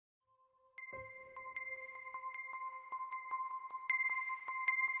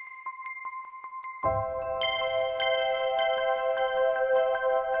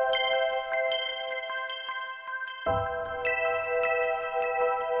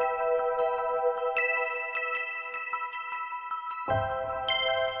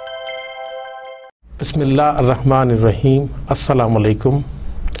Bismillah ar-Rahman ar-Rahim. Assalamu alaikum.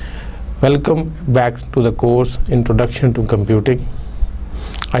 Welcome back to the course Introduction to Computing.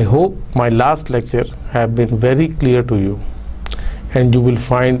 I hope my last lecture have been very clear to you and you will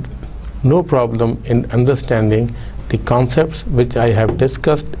find no problem in understanding the concepts which I have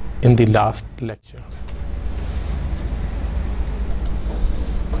discussed in the last lecture.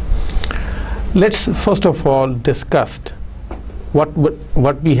 Let's first of all discuss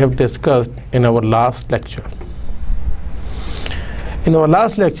what we have discussed in our last lecture. In our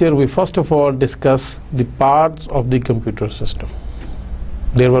last lecture, we first of all discussed the parts of the computer system.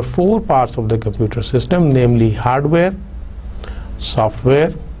 There were 4 parts of the computer system, namely hardware,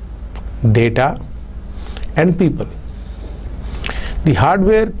 software, data, and people. The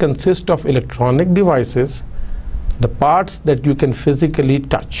hardware consists of electronic devices, the parts that you can physically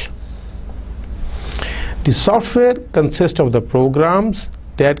touch. The software consists of the programs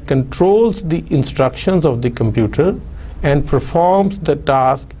that controls the instructions of the computer and performs the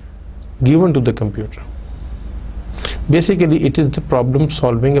task given to the computer. Basically, it is the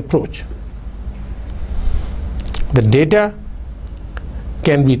problem-solving approach. The data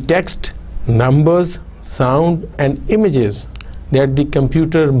can be text, numbers, sound, and images that the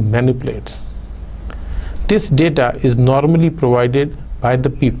computer manipulates. This data is normally provided by the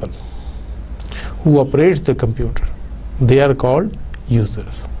people who operates the computer. They are called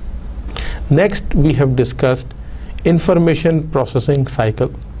users. Next, we have discussed information processing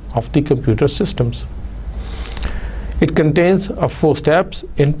cycle of the computer systems. It contains of 4 steps: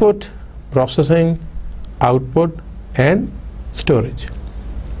 input, processing, output, and storage.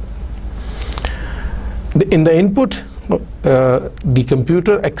 In the input, the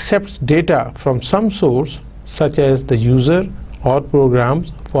computer accepts data from some source such as the user or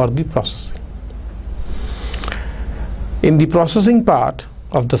programs for the processing. In the processing part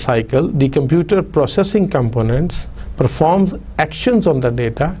of the cycle, the computer processing components performs actions on the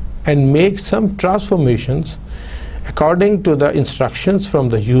data and makes some transformations according to the instructions from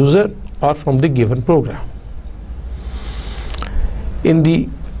the user or from the given program. In the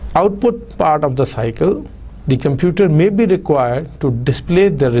output part of the cycle, the computer may be required to display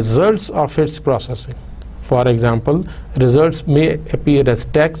the results of its processing. For example, results may appear as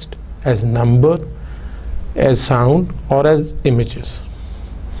text, as number, as sound, or as images.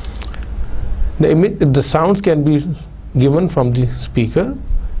 The sounds can be given from the speaker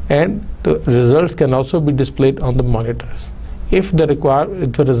and the results can also be displayed on the monitors. If the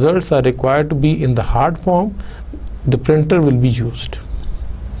results are required to be in the hard form, the printer will be used.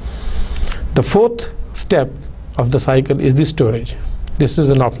 The 4th step of the cycle is the storage. This is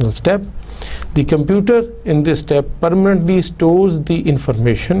an optional step. The computer in this step permanently stores the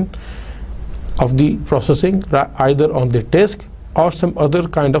information of the processing either on the disk or some other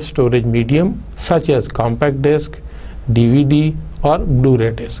kind of storage medium such as compact disk, DVD, or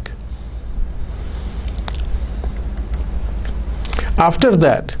Blu-ray disc. After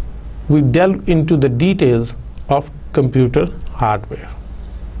that, we delve into the details of computer hardware.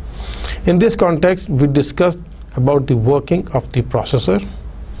 In this context, we discussed about the working of the processor,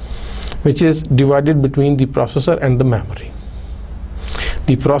 which is divided between the processor and the memory.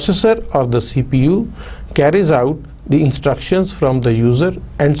 The processor or the CPU carries out the instructions from the user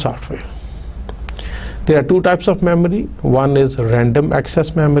and software. There are 2 types of memory. One is random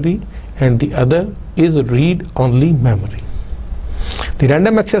access memory and the other is read-only memory. The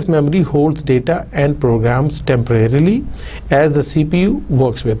random access memory holds data and programs temporarily as the CPU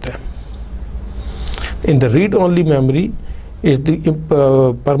works with them. In the read-only memory is the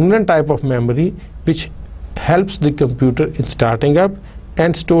permanent type of memory which helps the computer in starting up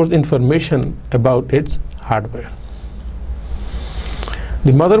and stores information about its hardware.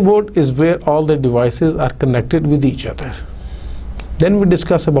 The motherboard is where all the devices are connected with each other. Then we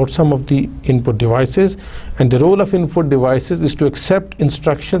discuss about some of the input devices, and the role of input devices is to accept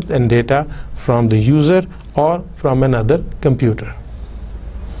instructions and data from the user or from another computer.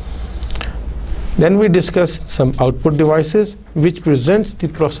 Then we discuss some output devices which presents the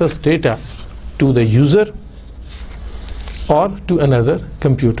processed data to the user or to another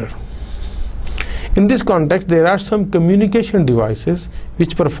computer. In this context, there are some communication devices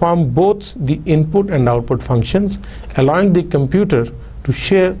which perform both the input and output functions, allowing the computer to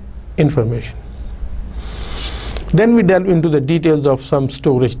share information. Then we delve into the details of some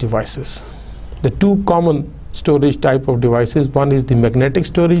storage devices. The 2 common storage type of devices, one is the magnetic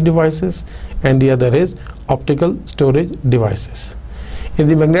storage devices and the other is optical storage devices. In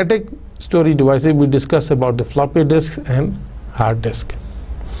the magnetic storage devices, we discuss about the floppy disks and hard disk.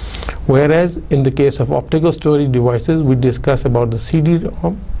 Whereas in the case of optical storage devices, we discuss about the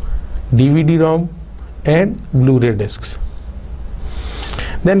CD-ROM, DVD-ROM, and Blu-ray discs.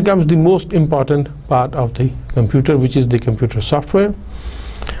 Then comes the most important part of the computer, which is the computer software.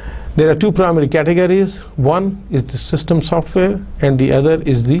 There are two primary categories. One is the system software and the other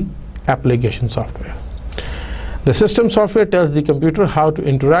is the application software. The system software tells the computer how to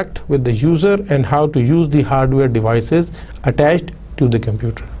interact with the user and how to use the hardware devices attached to the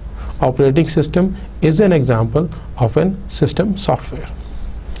computer. Operating system is an example of a system software.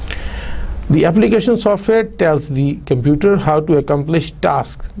 The application software tells the computer how to accomplish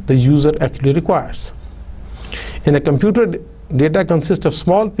tasks the user actually requires. In a computer, data consists of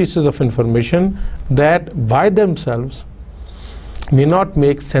small pieces of information that by themselves may not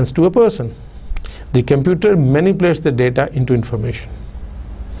make sense to a person. The computer manipulates the data into information.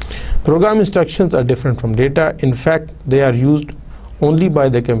 Program instructions are different from data. In fact, they are used only by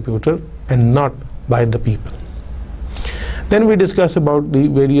the computer and not by the people. Then we discuss about the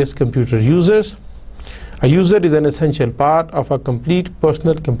various computer users. A user is an essential part of a complete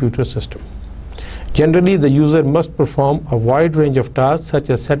personal computer system. Generally, the user must perform a wide range of tasks such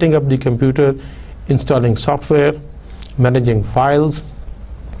as setting up the computer, installing software, managing files,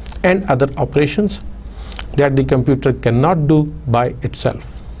 and other operations that the computer cannot do by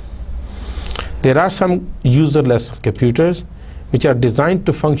itself. There are some userless computers which are designed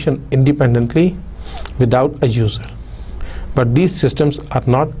to function independently without a user. But these systems are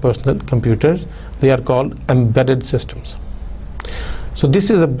not personal computers. They are called embedded systems. So this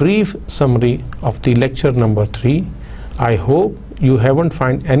is a brief summary of the lecture number 3. I hope you haven't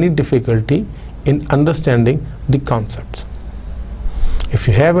found any difficulty in understanding the concepts. If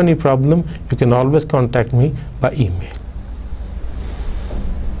you have any problem, you can always contact me by email.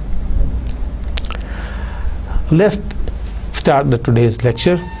 Let's start today's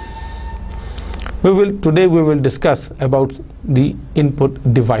lecture. Today we will discuss about the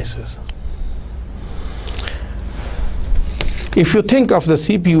input devices. If you think of the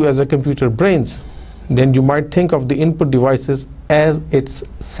CPU as a computer brains, then you might think of the input devices as its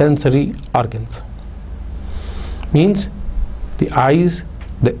sensory organs. Means the eyes,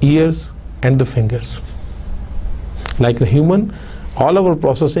 the ears, and the fingers. Like the human, all our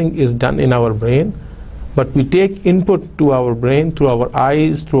processing is done in our brain, but we take input to our brain through our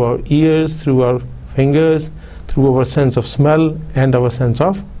eyes, through our ears, through our fingers, through our sense of smell and our sense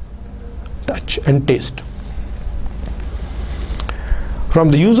of touch and taste. From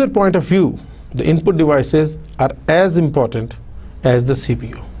the user point of view, the input devices are as important as the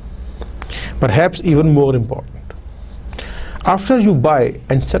CPU, perhaps even more important. After you buy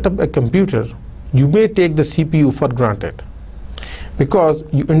and set up a computer, you may take the CPU for granted because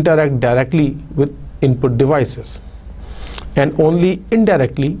you interact directly with input devices and only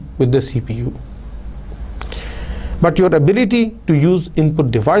indirectly with the CPU. But your ability to use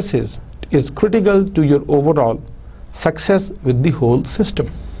input devices is critical to your overall success with the whole system.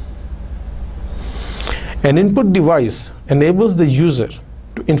 An input device enables the user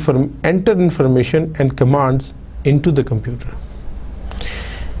to enter information and commands into the computer.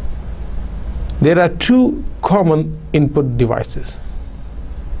 There are two common input devices.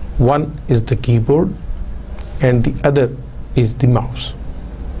 One is the keyboard and the other is the mouse.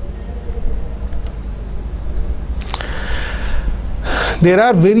 There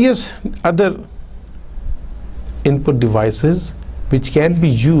are various other input devices which can be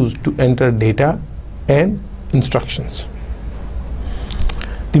used to enter data and instructions.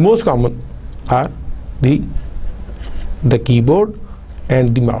 The most common are the keyboard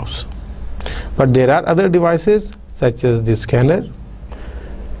and the mouse. But there are other devices such as the scanner,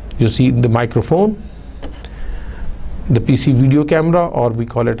 you see the microphone, the PC video camera, or we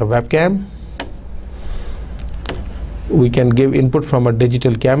call it a webcam. We can give input from a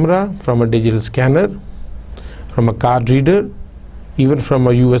digital camera, from a digital scanner, from a card reader, even from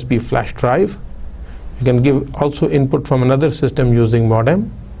a USB flash drive. You can give also input from another system using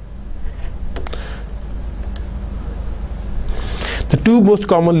modem. The two most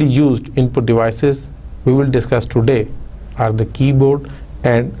commonly used input devices we will discuss today are the keyboard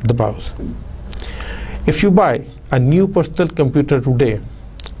and the mouse. If you buy a new personal computer today,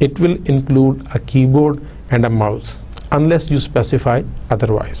 it will include a keyboard and a mouse, unless you specify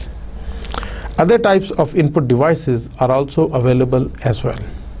otherwise. Other types of input devices are also available as well,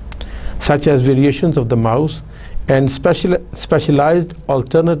 such as variations of the mouse and specialized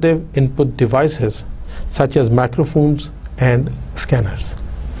alternative input devices such as microphones and scanners.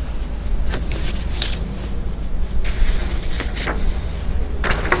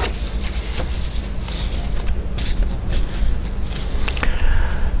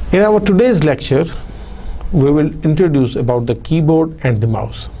 In our today's lecture, we will introduce about the keyboard and the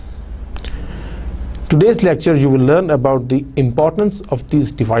mouse. Today's lecture you will learn about the importance of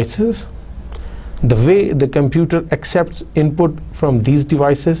these devices, the way the computer accepts input from these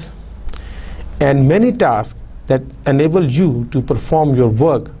devices, and many tasks that enable you to perform your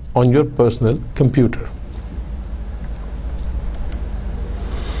work on your personal computer.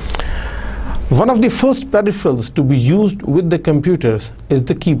 One of the first peripherals to be used with the computers is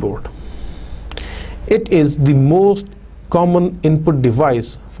the keyboard. It is the most common input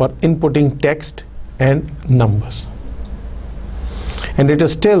device for inputting text and numbers. And it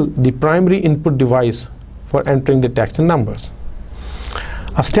is still the primary input device for entering the text and numbers.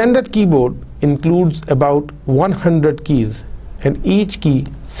 A standard keyboard includes about 100 keys, and each key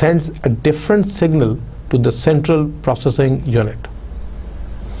sends a different signal to the central processing unit.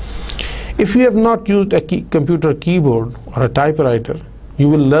 If you have not used a computer keyboard or a typewriter, you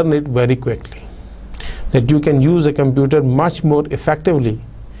will learn it very quickly, that you can use a computer much more effectively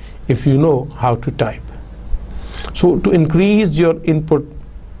if you know how to type. So to increase your input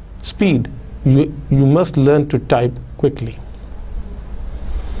speed, you must learn to type quickly.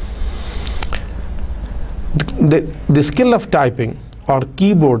 The skill of typing or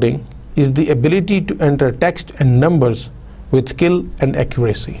keyboarding is the ability to enter text and numbers with skill and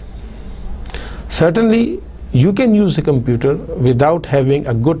accuracy. Certainly, you can use a computer without having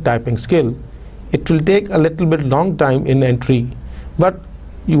a good typing skill. It will take a little bit long time in entry, but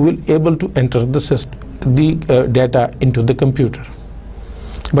you will be able to enter the data into the computer.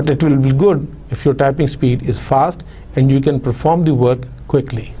 But it will be good if your typing speed is fast and you can perform the work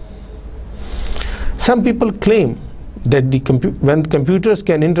quickly. Some people claim that when computers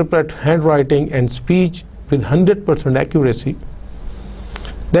can interpret handwriting and speech with 100% accuracy,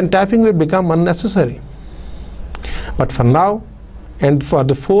 then typing will become unnecessary. But for now and for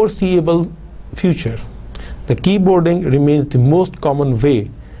the foreseeable future, the keyboarding remains the most common way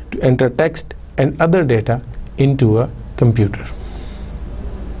to enter text and other data into a computer.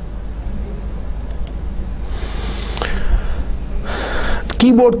 The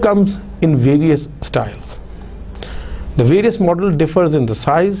keyboard comes in various styles. The various model differs in the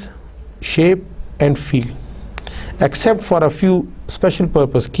size, shape, and feel. Except for a few special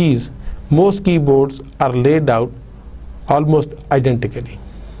purpose keys, most keyboards are laid out almost identically.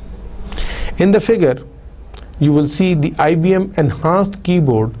 In the figure, you will see the IBM enhanced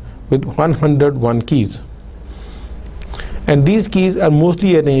keyboard with 101 keys. And these keys are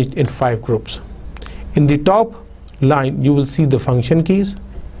mostly arranged in 5 groups. In the top line, you will see the function keys.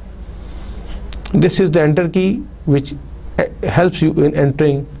 This is the enter key, which helps you in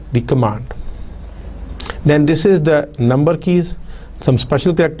entering the command. Then this is the number keys, some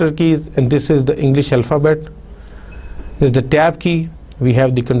special character keys, and this is the English alphabet. There's the tab key. We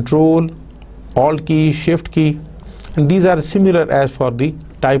have the control, alt key, shift key, and these are similar as for the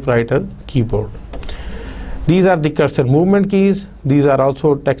typewriter keyboard. These are the cursor movement keys. These are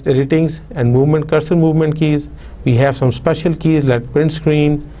also text editing and movement cursor movement keys. We have some special keys like print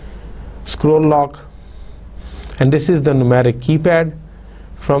screen, scroll lock, and this is the numeric keypad.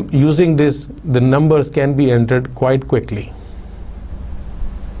 From using this, the numbers can be entered quite quickly.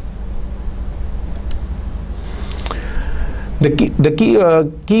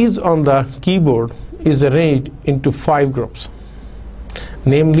 The keys on the keyboard is arranged into 5 groups,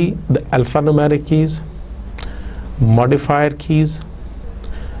 namely the alphanumeric keys, modifier keys,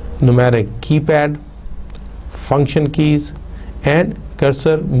 numeric keypad, function keys, and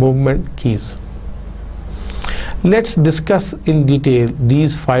cursor movement keys. Let's discuss in detail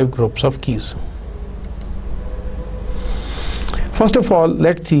these 5 groups of keys. First of all,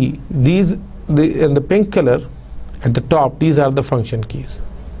 let's see these in the pink color at the top. These are the function keys,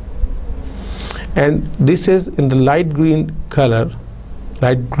 and this is in the light green color,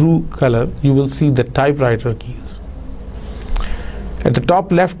 light blue color. You will see the typewriter keys. At the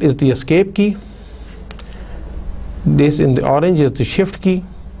top left is the escape key. This in the orange is the shift key.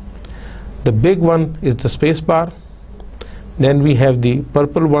 The big one is the space bar. Then we have the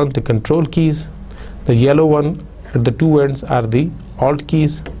purple one, the control keys. The yellow one at the 2 ends are the alt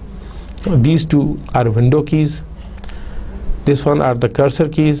keys. These 2 are window keys. This one are the cursor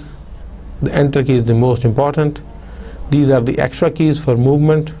keys. The enter key is the most important. These are the extra keys for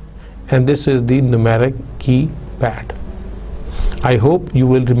movement, and this is the numeric keypad. I hope you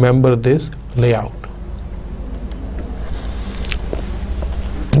will remember this layout.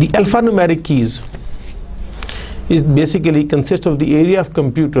 The alphanumeric keys is basically consists of the area of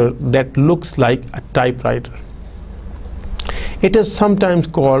computer that looks like a typewriter. It is sometimes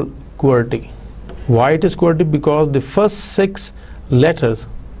called QWERTY. Why it is QWERTY? Because the first 6 letters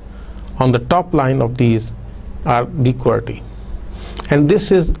on the top line of these are the QWERTY, and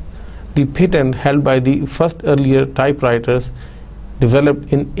this is the patent held by the first earlier typewriters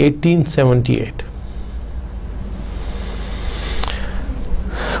developed in 1878.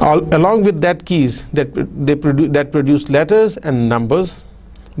 Along with that keys that produce letters and numbers,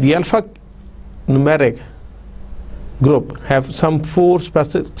 the alphanumeric group have some 4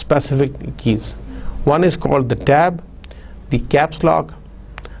 specific keys. One is called the tab, the caps lock,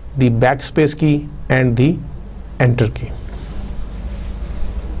 the backspace key, and the enter key.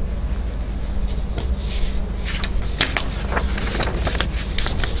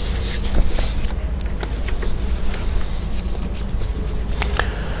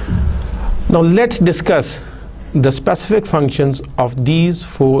 Now let's discuss the specific functions of these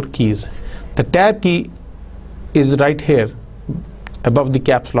 4 keys. The tab key is right here above the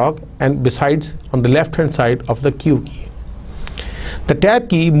caps lock and besides on the left hand side of the Q key. The tab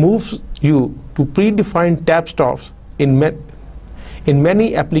key moves you to predefined tab stops in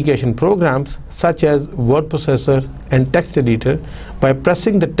many application programs such as word processor and text editor. By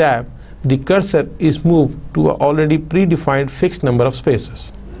pressing the tab, the cursor is moved to an already predefined fixed number of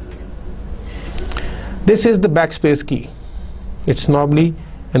spaces. This is the backspace key. It's normally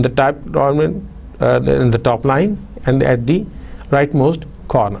in the in the top line and at the rightmost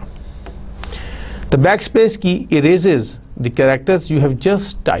corner. The backspace key erases the characters you have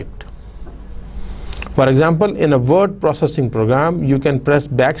just typed. For example, in a word processing program, you can press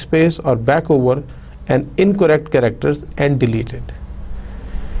backspace or back over an incorrect characters and delete it.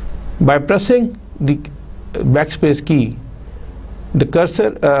 By pressing the backspace key, the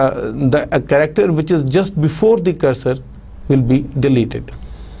cursor, the character which is just before the cursor will be deleted.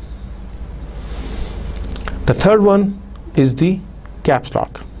 The third one is the caps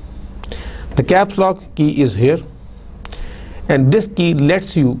lock. The caps lock key is here, and this key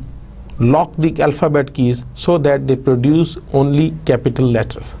lets you lock the alphabet keys so that they produce only capital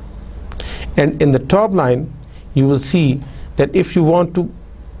letters. And in the top line, you will see that if you want to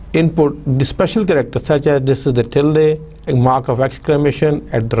input the special characters such as this is the tilde, a mark of exclamation,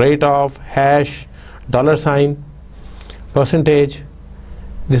 at the rate of, hash, $sign, percentage,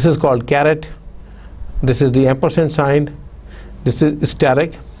 this is called caret, this is the ampersand sign, this is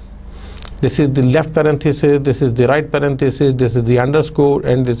asterisk, this is the left parenthesis, this is the right parenthesis, this is the underscore,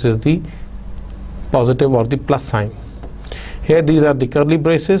 and this is the positive or the plus sign. Here these are the curly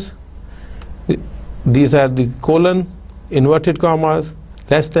braces, these are the colon, inverted commas,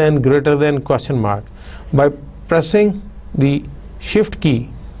 less than, greater than, question mark. By pressing the shift key,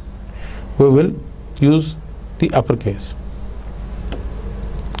 we will use the uppercase.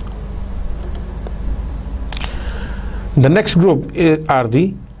 The next group are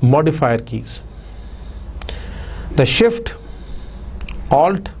the modifier keys. The shift,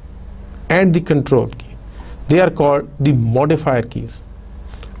 alt, and the control key, they are called the modifier keys.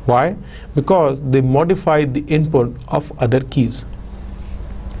 Why? Because they modify the input of other keys.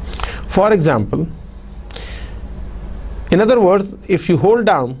 For example, in other words, if you hold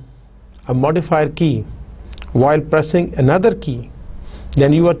down a modifier key while pressing another key,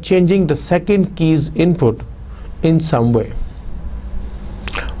 then you are changing the second key's input in some way.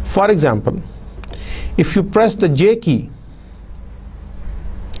 For example, if you press the J key,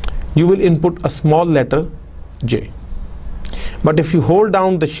 you will input a small letter J. But if you hold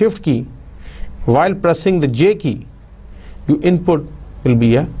down the shift key while pressing the J key, your input will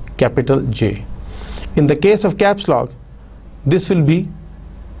be a capital J. In the case of caps lock, this will be,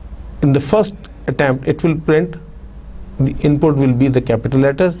 in the first attempt, it will print, the input will be the capital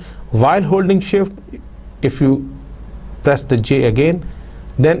letters. While holding shift, if you press the J again,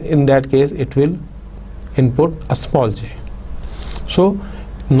 then in that case it will input a small j. So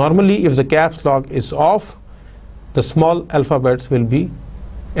normally if the caps lock is off, the small alphabets will be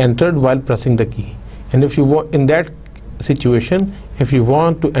entered while pressing the key. And if you want, in that situation, if you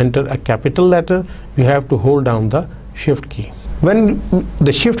want to enter a capital letter, you have to hold down the shift key. When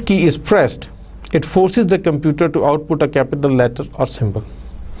the shift key is pressed, it forces the computer to output a capital letter or symbol.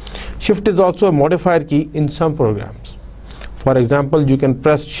 Shift is also a modifier key in some programs. For example, you can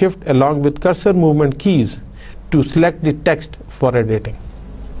press shift along with cursor movement keys to select the text for editing.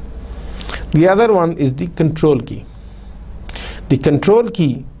 The other one is the control key. The control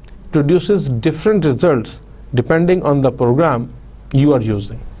key produces different results depending on the program you are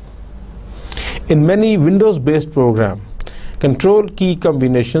using. In many Windows-based programs, control key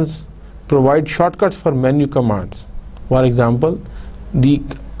combinations provide shortcuts for menu commands. For example, the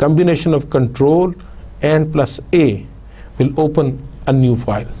combination of control and plus A will open a new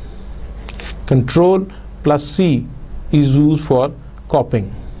file. Control plus C is used for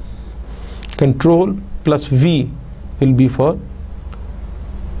copying. Control plus V will be for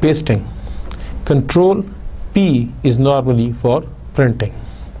pasting. Control P is normally for printing.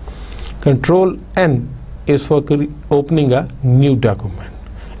 Control N is for opening a new document.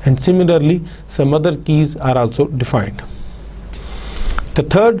 And similarly, some other keys are also defined. The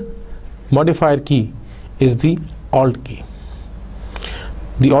third modifier key is the Alt key.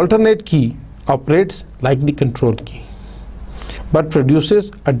 The alternate key operates like the control key, but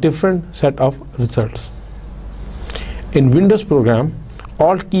produces a different set of results. In Windows program,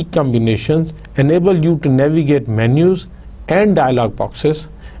 Alt key combinations enable you to navigate menus and dialog boxes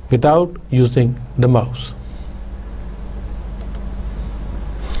without using the mouse.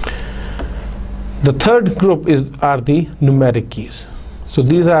 The third group are the numeric keys. So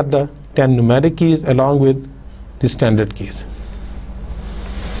these are the 10 numeric keys along with the standard keys.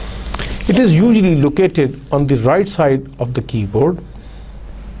 It is usually located on the right side of the keyboard.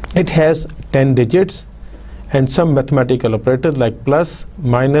 It has 10 digits and some mathematical operators like plus,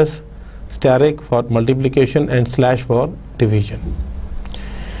 minus, steric for multiplication and slash for division.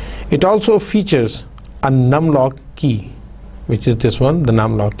 It also features a numlock key, which is this one, the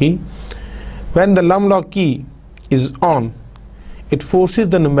numlock key. When the numlock key is on, it forces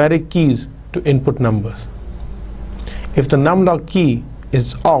the numeric keys to input numbers. If the numlock key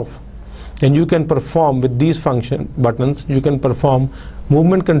is off, then you can perform with these function buttons, you can perform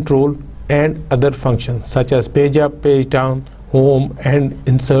movement control and other functions such as page up, page down, home, and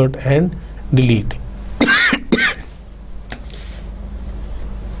insert and delete.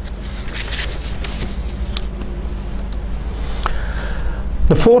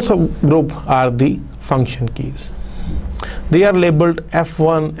 The fourth group are the function keys. They are labeled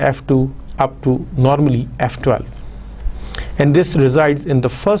F1, F2 up to normally F12. And this resides in the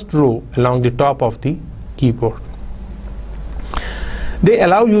first row along the top of the keyboard. They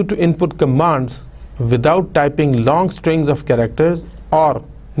allow you to input commands without typing long strings of characters or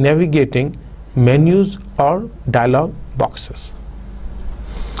navigating menus or dialog boxes.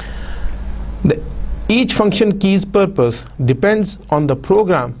 Each function key's purpose depends on the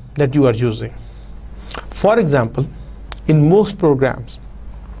program that you are using. For example, in most programs,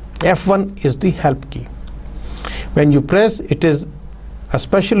 F1 is the help key. When you press it, a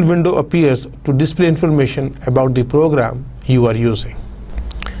special window appears to display information about the program you are using.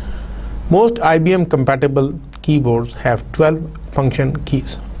 Most IBM compatible keyboards have 12 function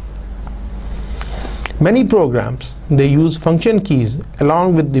keys. Many programs, they use function keys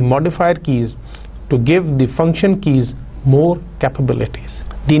along with the modifier keys to give the function keys more capabilities.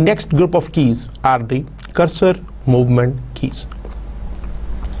 The next group of keys are the cursor movement keys.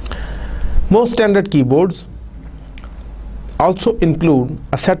 Most standard keyboards also include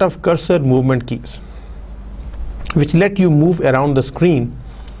a set of cursor movement keys which let you move around the screen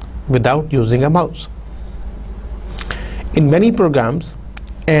without using a mouse. In many programs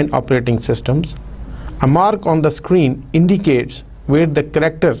and operating systems, a mark on the screen indicates where the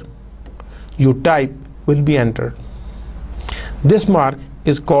character you type will be entered. This mark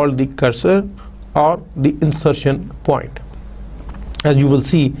is called the cursor or the insertion point. As you will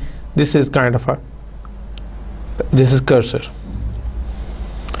see, this is cursor.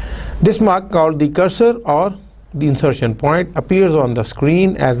 This mark called the cursor or the insertion point appears on the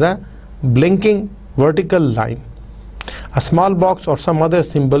screen as a blinking vertical line, a small box or some other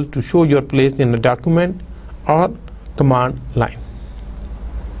symbol to show your place in a document or command line.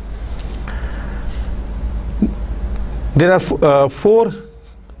 There are four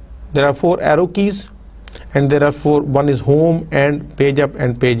arrow keys, and there are four. One is home and page up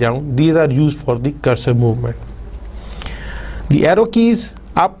and page down. These are used for the cursor movement. The arrow keys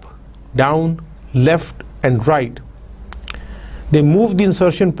up, down, left, and right, they move the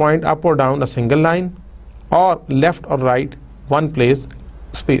insertion point up or down a single line, or left or right one place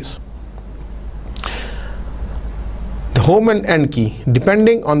space. The home and end key,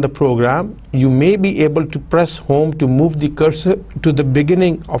 depending on the program, you may be able to press home to move the cursor to the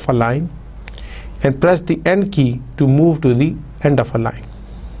beginning of a line and press the end key to move to the end of a line.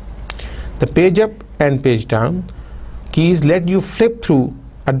 The page up and page down keys let you flip through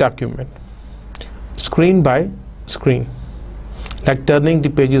a document screen by screen, like turning the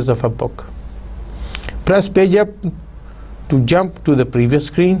pages of a book. Press page up to jump to the previous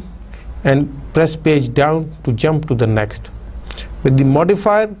screen and press page down to jump to the next. With the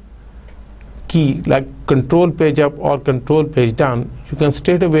modifier key like control page up or control page down, you can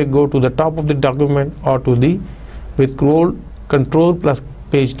straight away go to the top of the document, or to the with control plus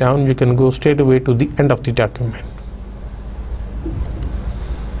page down you can go straight away to the end of the document.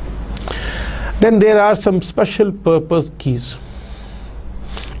 Then there are some special purpose keys.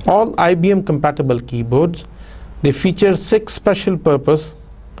 All IBM compatible keyboards, they feature 6 special purpose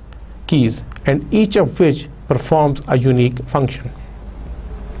keys, and each of which performs a unique function.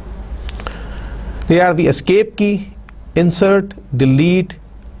 They are the escape key, insert, delete,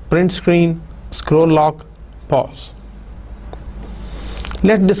 print screen, scroll lock, pause.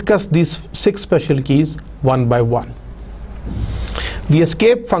 Let's discuss these 6 special keys one by one. The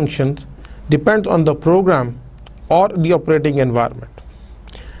escape functions depend on the program or the operating environment.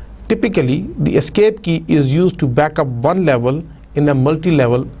 Typically, the escape key is used to back up one level in a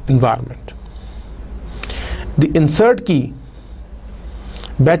multi-level environment. The insert key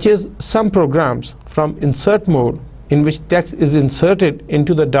batches some programs from insert mode, in which text is inserted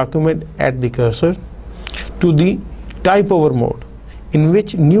into the document at the cursor, to the type over mode, in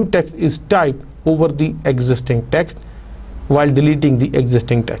which new text is typed over the existing text while deleting the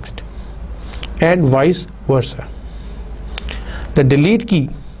existing text, and vice versa. The delete key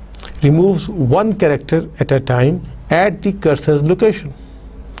removes one character at a time at the cursor's location.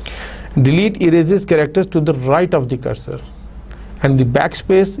 Delete erases characters to the right of the cursor, and the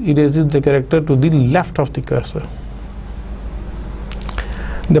backspace erases the character to the left of the cursor.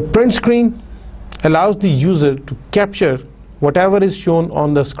 The print screen allows the user to capture whatever is shown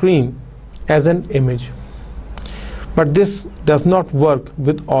on the screen as an image, but this does not work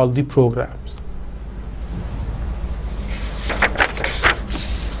with all the programs.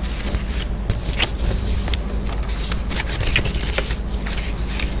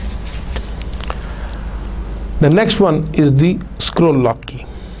 The next one is the scroll lock key.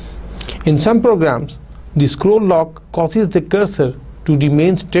 In some programs, the scroll lock causes the cursor to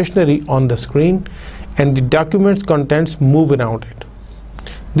remain stationary on the screen and the document's contents move around it.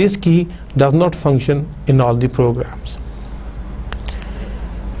 This key does not function in all the programs.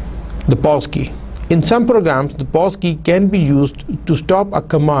 The pause key. In some programs, the pause key can be used to stop a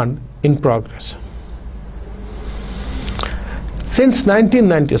command in progress. Since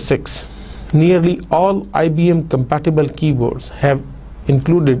 1996, nearly all IBM compatible keyboards have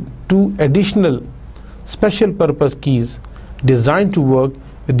included 2 additional special purpose keys designed to work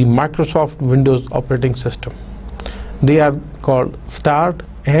with the Microsoft Windows operating system. They are called Start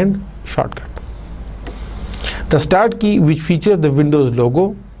and Shortcut. The Start key, which features the Windows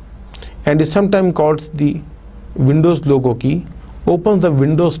logo and is sometimes called the Windows logo key, opens the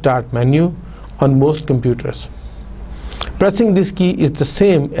Windows Start menu on most computers. Pressing this key is the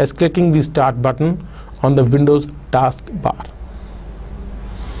same as clicking the Start button on the Windows taskbar.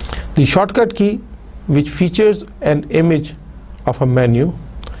 The Shortcut key, which features an image of a menu,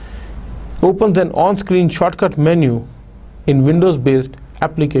 opens an on-screen shortcut menu in Windows-based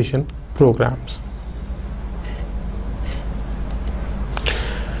application programs.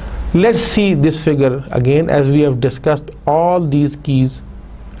 Let's see this figure again, as we have discussed all these keys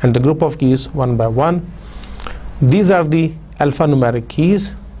and the group of keys one by one. These are the alphanumeric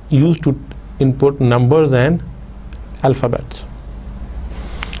keys used to input numbers and alphabets.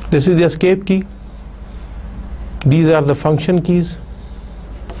 This is the escape key. These are the function keys.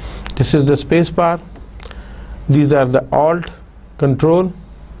 This is the space bar. These are the Alt, Control,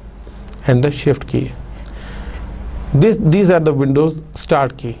 and the Shift key. These are the Windows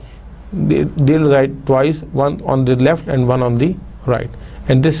Start key. They'll write twice, one on the left and one on the right.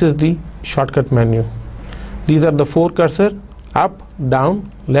 And this is the shortcut menu. These are the 4 cursor: up,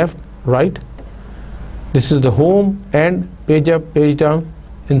 down, left, right. This is the home and page up, page down,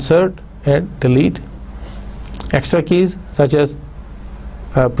 insert and delete. Extra keys such as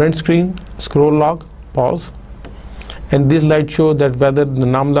print screen, scroll lock, pause. And this light shows that whether the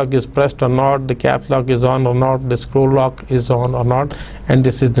num lock is pressed or not, the caps lock is on or not, the scroll lock is on or not. And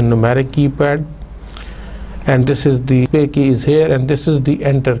this is the numeric keypad. And this is the space key is here, and this is the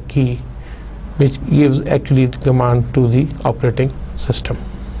enter key, which gives actually the command to the operating system.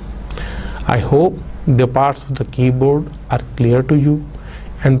 I hope the parts of the keyboard are clear to you,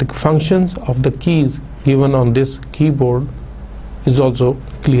 and the functions of the keys given on this keyboard is also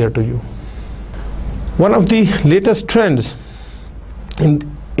clear to you. One of the latest trends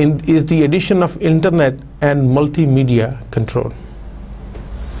is the addition of internet and multimedia control.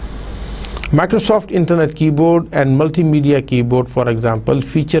 Microsoft Internet Keyboard and Multimedia Keyboard, for example,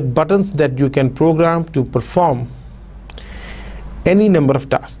 feature buttons that you can program to perform any number of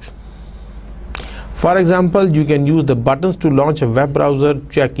tasks. For example, you can use the buttons to launch a web browser,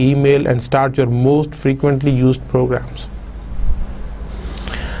 check email, and start your most frequently used programs.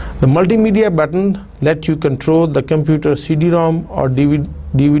 The multimedia button lets you control the computer CD-ROM or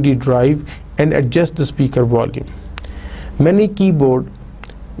DVD drive and adjust the speaker volume. Many keyboard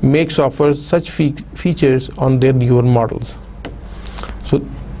makes offers such features on their newer models. So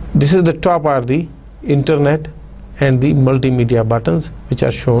this is the top are the internet and the multimedia buttons, which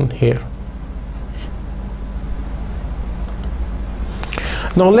are shown here.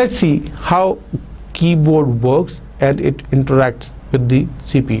 Now let's see how keyboard works and it interacts with the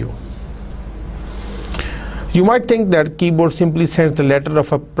CPU. You might think that keyboard simply sends the letter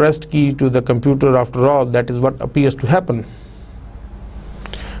of a pressed key to the computer. After all, that is what appears to happen.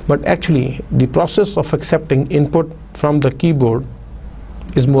 But actually, the process of accepting input from the keyboard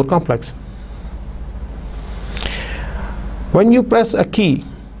is more complex. When you press a key,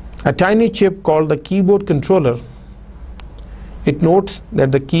 a tiny chip called the keyboard controller, it notes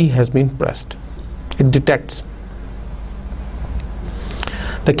that the key has been pressed. It detects.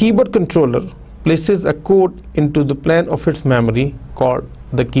 The keyboard controller places a code into the plane of its memory called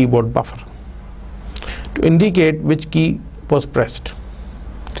the keyboard buffer to indicate which key was pressed.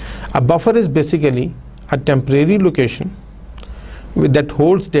 A buffer is basically a temporary location that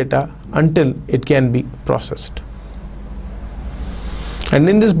holds data until it can be processed. And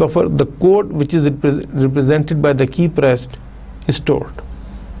in this buffer, the code which is represented by the key pressed is stored.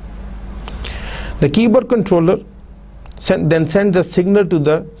 The keyboard controller then sends a signal to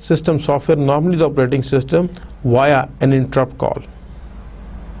the system software, normally the operating system, via an interrupt call.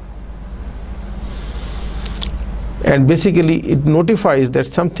 And basically it notifies that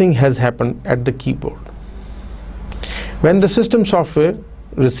something has happened at the keyboard. When the system software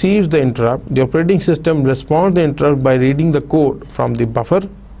receives the interrupt, the operating system responds to the interrupt by reading the code from the buffer,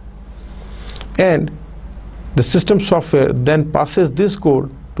 and the system software then passes this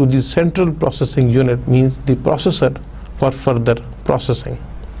code to the central processing unit, means the processor, for further processing.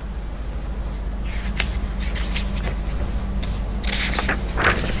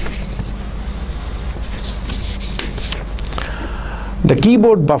 The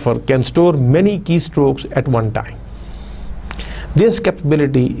keyboard buffer can store many keystrokes at one time. This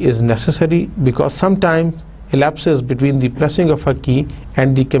capability is necessary because some time elapses between the pressing of a key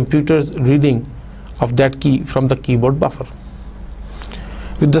and the computer's reading of that key from the keyboard buffer.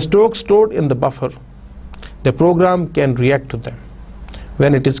 With the strokes stored in the buffer, the program can react to them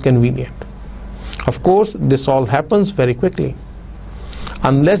when it is convenient. Of course, this all happens very quickly.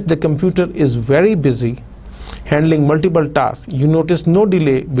 Unless the computer is very busy handling multiple tasks, you notice no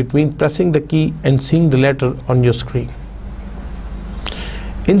delay between pressing the key and seeing the letter on your screen.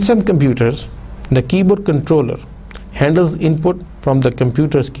 In some computers, the keyboard controller handles input from the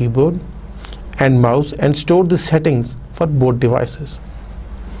computer's keyboard and mouse and stores the settings for both devices.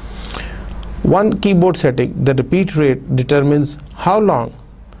 One keyboard setting, the repeat rate, determines how long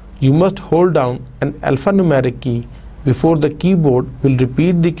you must hold down an alphanumeric key before the keyboard will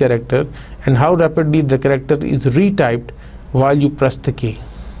repeat the character and how rapidly the character is retyped while you press the key.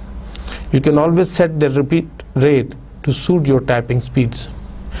 You can always set the repeat rate to suit your typing speeds.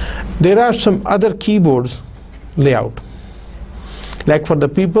 There are some other keyboards layout, like for the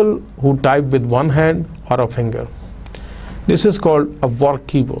people who type with one hand or a finger. This is called a work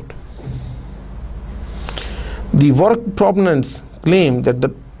keyboard. The work proponents claim that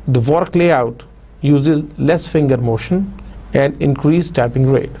the work layout uses less finger motion and increased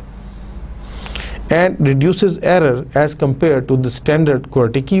typing rate and reduces error as compared to the standard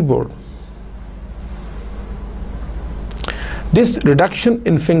QWERTY keyboard. This reduction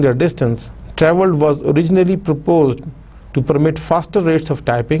in finger distance traveled was originally proposed to permit faster rates of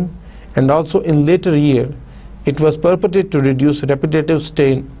typing, and also in later years it was purported to reduce repetitive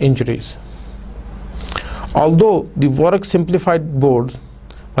strain injuries. Although the work simplified boards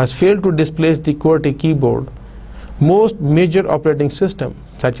has failed to displace the QWERTY keyboard, most major operating systems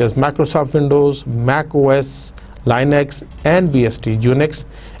such as Microsoft Windows, Mac OS, Linux and BSD Unix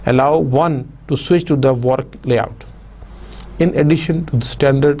allow one to switch to the work layout in addition to the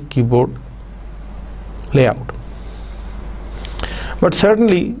standard keyboard layout. But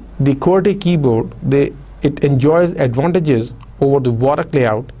certainly the QWERTY keyboard, it enjoys advantages over the work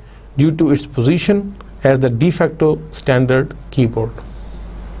layout due to its position as the de facto standard keyboard.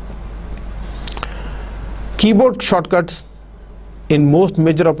 Keyboard shortcuts in most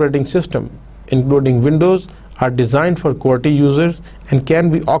major operating systems, including Windows, are designed for QWERTY users and can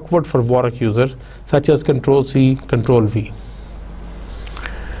be awkward for work users, such as Ctrl-C, Ctrl-V.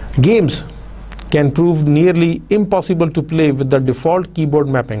 Games can prove nearly impossible to play with the default keyboard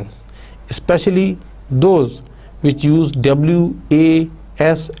mapping, especially those which use W, A,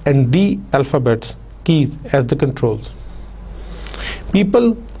 S and D alphabets keys as the controls.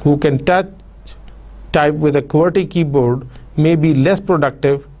 People who can type with a QWERTY keyboard may be less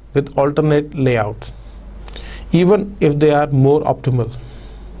productive with alternate layouts, even if they are more optimal.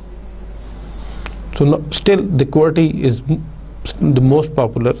 So still the QWERTY is the most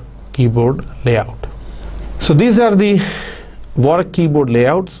popular keyboard layout. So these are the Warwick keyboard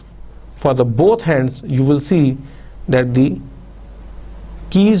layouts. For the both hands, you will see that the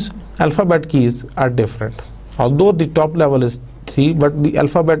keys, alphabet keys, are different. Although the top level is C, but the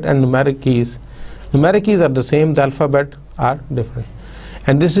alphabet and numeric keys are the same, the alphabet are different.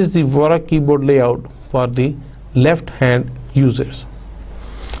 And this is the Warwick keyboard layout for the left hand users.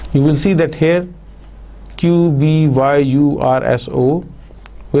 You will see that here Q, B, Y, U, R, S, O,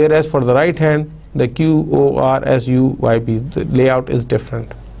 whereas for the right hand the Q, O, R, S, U, Y, B, the layout is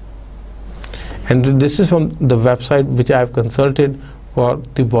different. And this is from the website which I have consulted for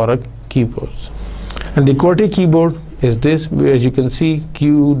the Warwick keyboards. And the QWERTY keyboard is this, as you can see,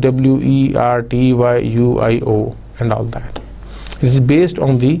 Q, W, E, R, T, Y, U, I, O, and all that. This is based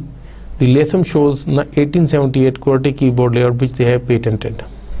on the Latham Scholl's 1878 QWERTY keyboard layout, which they have patented.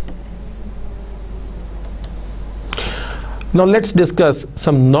 Now let's discuss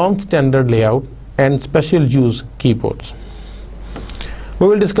some non-standard layout and special use keyboards. We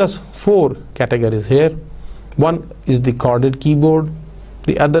will discuss 4 categories here. One is the corded keyboard,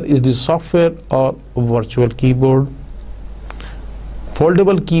 the other is the software or virtual keyboard,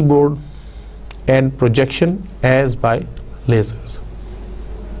 foldable keyboard, and projection as by lasers.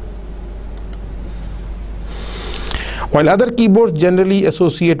 While other keyboards generally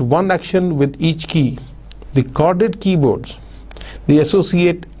associate one action with each key, the corded keyboards, they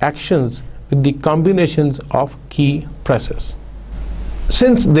associate actions with the combinations of key presses.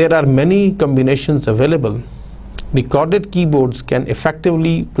 Since there are many combinations available, the corded keyboards can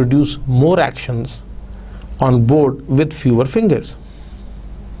effectively produce more actions on board with fewer fingers.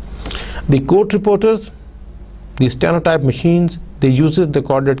 The court reporters, the stenotype machines, they use the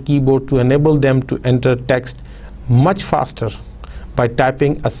corded keyboard to enable them to enter text much faster by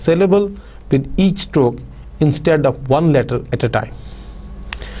typing a syllable with each stroke instead of one letter at a time.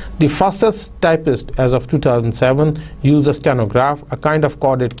 The fastest typist as of 2007 used a stenograph, a kind of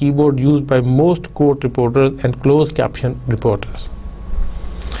corded keyboard used by most court reporters and closed caption reporters.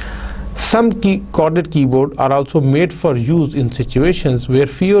 Some corded keyboards are also made for use in situations where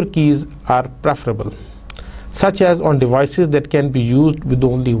fewer keys are preferable, such as on devices that can be used with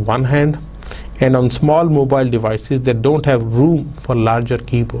only one hand and on small mobile devices that don't have room for larger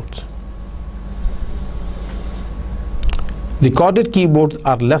keyboards. The corded keyboards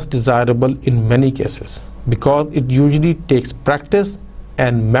are less desirable in many cases because it usually takes practice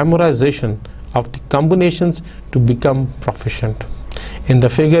and memorization of the combinations to become proficient. In the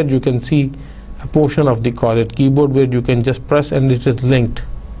figure you can see a portion of the corded keyboard where you can just press and it is linked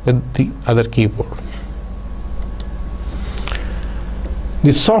with the other keyboard.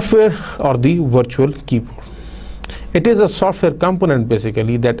 The software or the virtual keyboard. It is a software component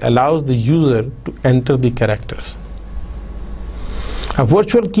basically that allows the user to enter the characters. A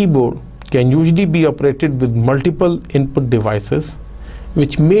virtual keyboard can usually be operated with multiple input devices,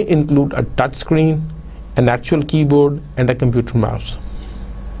 which may include a touch screen, an actual keyboard, and a computer mouse.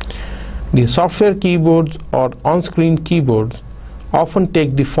 The software keyboards or on-screen keyboards often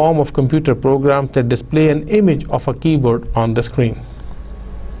take the form of computer programs that display an image of a keyboard on the screen.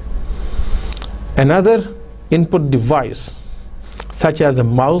 Another input device, such as a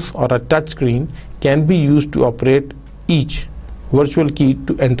mouse or a touch screen, can be used to operate each virtual key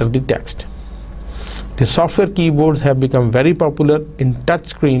to enter the text. The software keyboards have become very popular in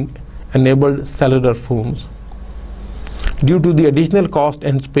touchscreen enabled cellular phones due to the additional cost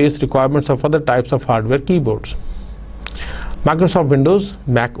and space requirements of other types of hardware keyboards. Microsoft Windows,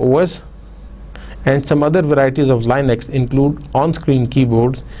 Mac OS, and some other varieties of Linux include on-screen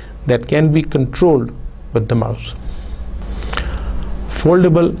keyboards that can be controlled with the mouse.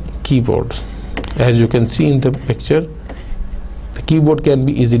 Foldable keyboards. As you can see in the picture, the keyboard can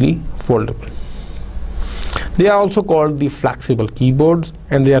be easily foldable. They are also called the flexible keyboards,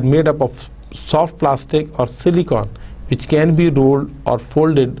 and they are made up of soft plastic or silicone which can be rolled or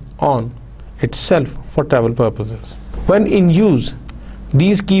folded on itself for travel purposes. When in use,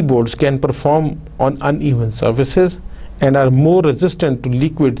 these keyboards can perform on uneven surfaces and are more resistant to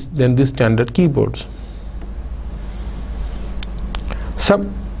liquids than the standard keyboards.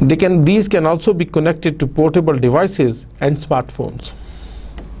 These can also be connected to portable devices and smartphones.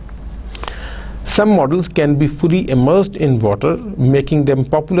 Some models can be fully immersed in water, making them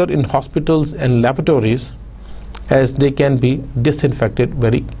popular in hospitals and laboratories, as they can be disinfected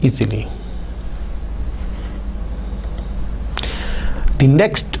very easily. The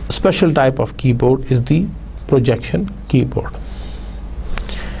next special type of keyboard is the projection keyboard.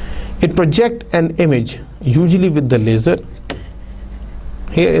 It projects an image, usually with the laser.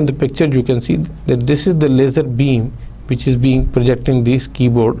 Here in the picture you can see that this is the laser beam which is being projecting this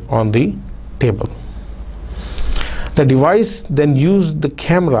keyboard on the table. The device then used the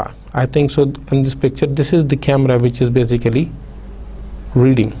camera. I think so in this picture, this is the camera which is basically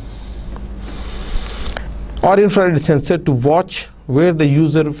reading, or infrared sensor to watch where the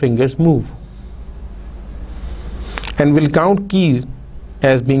user fingers move, and will count keys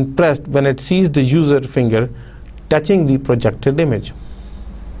as being pressed when it sees the user finger touching the projected image.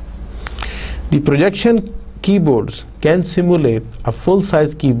 The projection keyboards can simulate a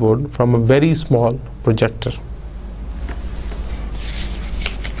full-size keyboard from a very small projector.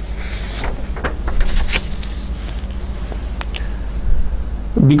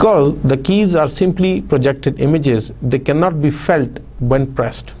 Because the keys are simply projected images, they cannot be felt when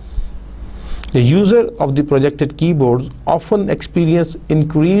pressed. The user of the projected keyboards often experience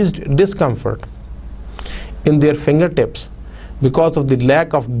increased discomfort in their fingertips because of the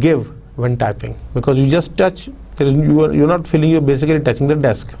lack of give when typing. Because you just touch, you're not feeling, you're basically touching the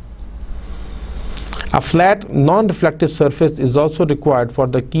desk. A flat, non-reflective surface is also required for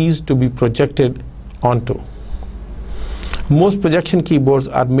the keys to be projected onto. Most projection keyboards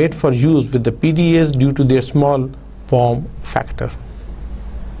are made for use with the PDAs due to their small form factor.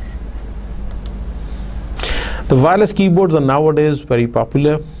 The wireless keyboards are nowadays very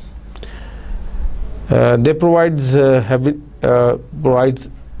popular. They provides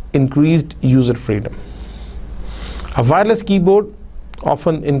increased user freedom. A wireless keyboard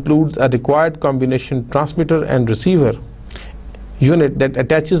often includes a required combination transmitter and receiver unit that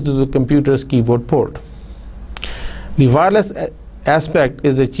attaches to the computer's keyboard port. The wireless aspect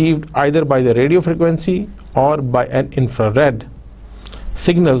is achieved either by the radio frequency or by an infrared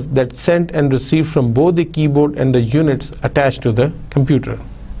signals that sent and received from both the keyboard and the units attached to the computer.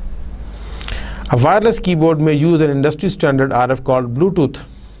 A wireless keyboard may use an industry standard RF called Bluetooth,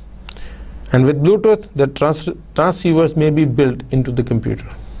 and with Bluetooth the transceivers may be built into the computer.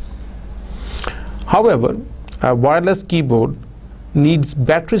 However, a wireless keyboard needs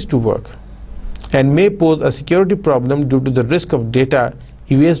batteries to work and may pose a security problem due to the risk of data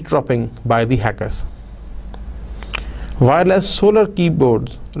eavesdropping by the hackers. Wireless solar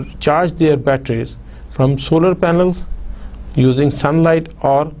keyboards charge their batteries from solar panels using sunlight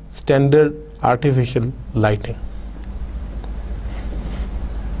or standard artificial lighting.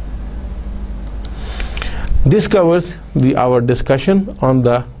 This covers our discussion on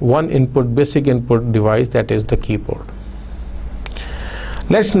the basic input device, that is the keyboard.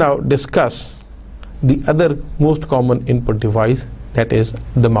 Let's now discuss the other most common input device, that is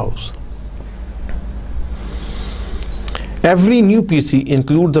the mouse. Every new PC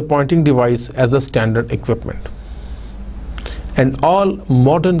includes a pointing device as a standard equipment, and all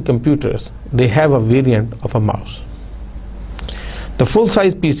modern computers, they have a variant of a mouse. The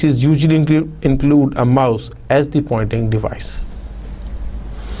full-size PCs usually include a mouse as the pointing device.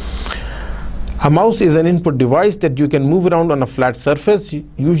 A mouse is an input device that you can move around on a flat surface,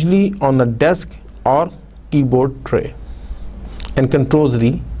 usually on a desk or keyboard tray, and controls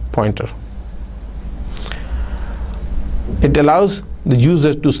the pointer. It allows the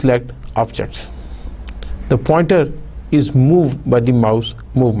user to select objects. The pointer is moved by the mouse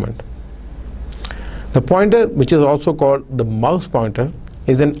movement. The pointer, which is also called the mouse pointer,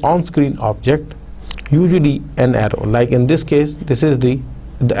 is an on-screen object, usually an arrow. Like in this case, this is the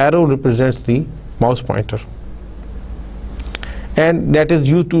arrow represents the mouse pointer, and that is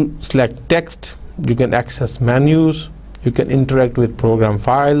used to select text. You can access menus, you can interact with program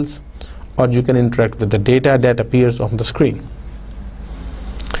files, or you can interact with the data that appears on the screen.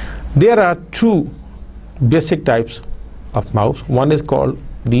 There are two basic types of mouse. One is called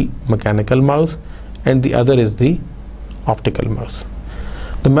the mechanical mouse, and the other is the optical mouse.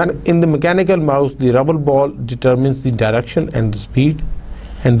 In the mechanical mouse, the rubber ball determines the direction and the speed,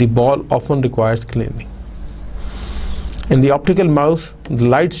 and the ball often requires cleaning. In the optical mouse, the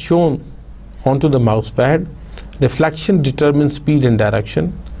light shown onto the mouse pad, reflection determines speed and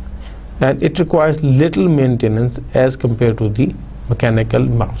direction, and it requires little maintenance as compared to the mechanical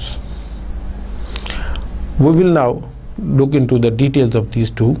mouse. We will now look into the details of these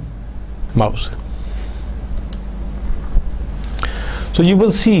two mouse. So you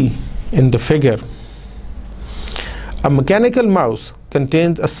will see in the figure, a mechanical mouse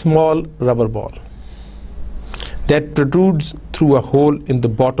contains a small rubber ball that protrudes through a hole in the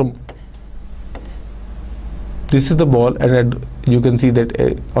bottom. This is the ball, and you can see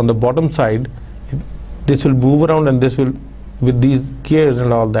that on the bottom side, this will move around, and this will, with these gears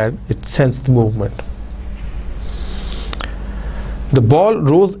and all that, it sends the movement. The ball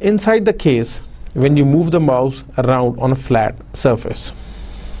rolls inside the case when you move the mouse around on a flat surface.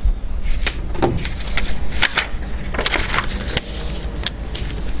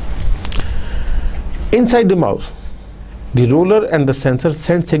 Inside the mouse, The roller and the sensor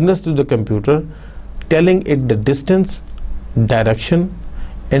send signals to the computer telling it the distance, direction,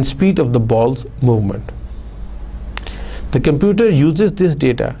 and speed of the ball's movement. The computer uses this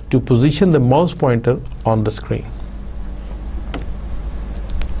data to position the mouse pointer on the screen.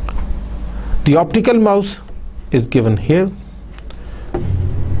 The optical mouse is given here.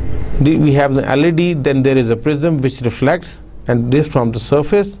 We have the LED, then there is a prism which reflects, and this from the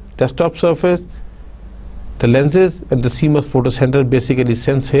surface, desktop surface, the lenses and the CMOS photo center basically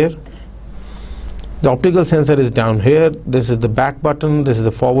sense here. The optical sensor is down here. This is the back button, this is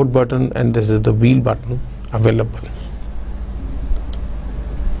the forward button, and this is the wheel button available.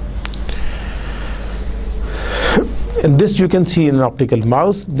 And this you can see in an optical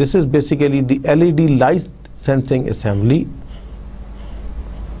mouse. This is basically the LED light sensing assembly.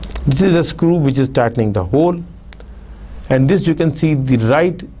 This is a screw which is tightening the hole, and this you can see the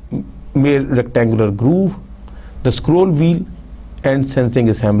right male rectangular groove, the scroll wheel and sensing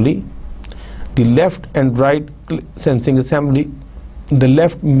assembly, the left and right sensing assembly, the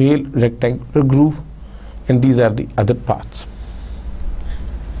left male rectangular groove, and these are the other parts.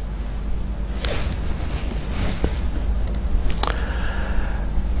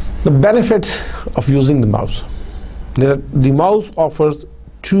 The benefits of using the mouse. The mouse offers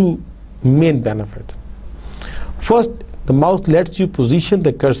two main benefits. First, the mouse lets you position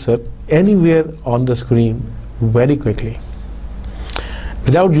the cursor anywhere on the screen very quickly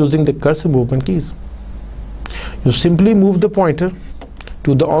without using the cursor movement keys. You simply move the pointer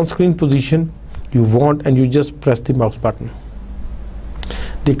to the on-screen position you want and you just press the mouse button.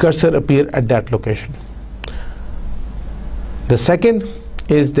 The cursor appears at that location. The second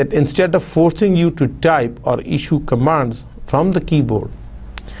is that instead of forcing you to type or issue commands from the keyboard,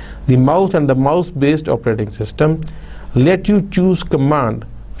 the mouse and the mouse-based operating system let you choose command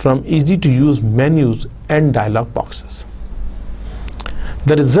from easy-to-use menus and dialog boxes.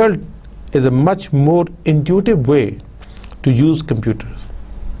 The result is a much more intuitive way to use computers.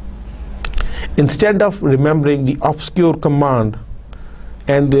 Instead of remembering the obscure command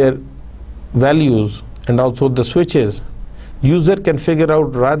and their values and also the switches, user can figure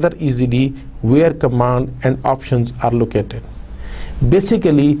out rather easily where command and options are located.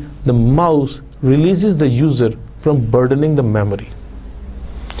 Basically, the mouse releases the user from burdening the memory.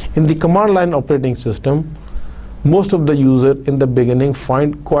 In the command line operating system, most of the user in the beginning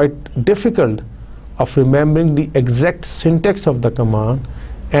find quite difficult of remembering the exact syntax of the command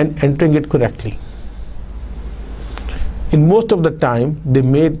and entering it correctly. In most of the time, they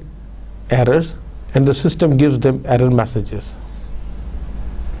made errors and the system gives them error messages.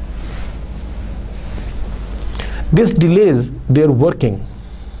 This delays their working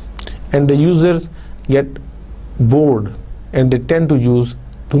and the users get bored and they tend to use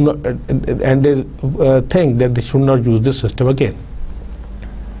and they think that they should not use this system again.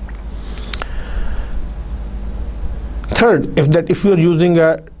 Third, if you are using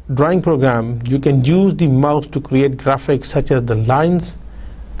a drawing program, you can use the mouse to create graphics such as the lines,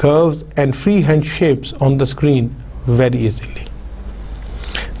 curves and freehand shapes on the screen very easily.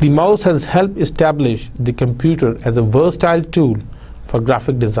 The mouse has helped establish the computer as a versatile tool for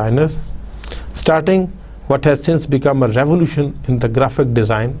graphic designers, starting what has since become a revolution in the graphic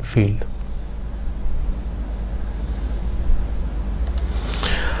design field.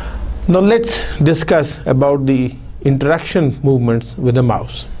 Now let's discuss about the interaction movements with the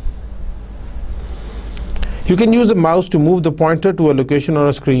mouse. You can use the mouse to move the pointer to a location on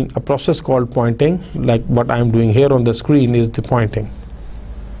a screen. A process called pointing, like what I am doing here on the screen, is the pointing.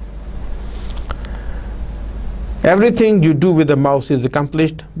 Everything you do with the mouse is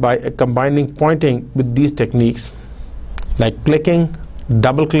accomplished by combining pointing with these techniques like clicking,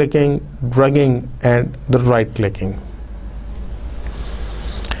 double clicking, dragging and the right clicking.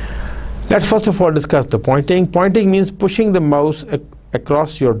 Let's first of all discuss the pointing. Pointing means pushing the mouse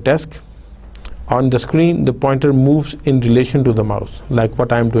across your desk. On the screen, the pointer moves in relation to the mouse, like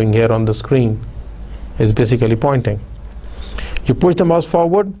what I am doing here on the screen is basically pointing. You push the mouse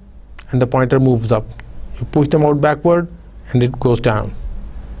forward and the pointer moves up. You push the mouse backward and it goes down.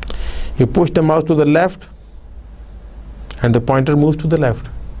 You push the mouse to the left and the pointer moves to the left.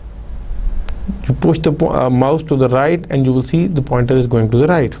 You push the mouse to the right and you will see the pointer is going to the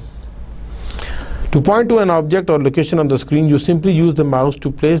right. To point to an object or location on the screen, you simply use the mouse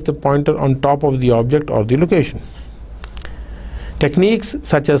to place the pointer on top of the object or the location. Techniques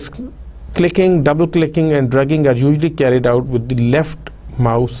such as clicking, double clicking and dragging are usually carried out with the left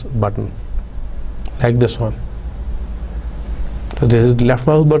mouse button, like this one. So this is the left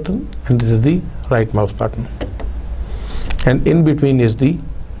mouse button and this is the right mouse button, and in between is the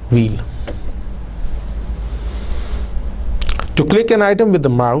wheel. To click an item with the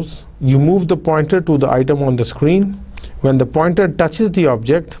mouse, you move the pointer to the item on the screen. When the pointer touches the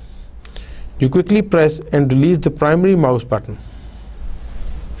object, you quickly press and release the primary mouse button.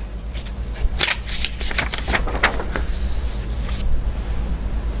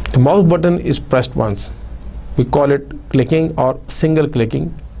 The mouse button is pressed once. We call it clicking or single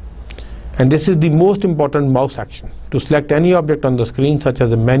clicking. And this is the most important mouse action. To select any object on the screen, such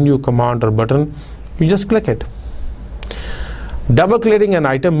as a menu, command, or button, you just click it. Double clicking an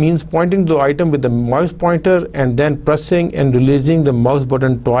item means pointing to the item with the mouse pointer and then pressing and releasing the mouse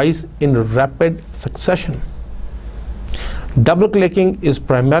button twice in rapid succession. Double clicking is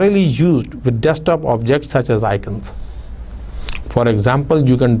primarily used with desktop objects such as icons. For example,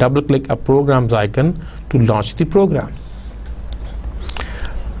 you can double click a program's icon to launch the program.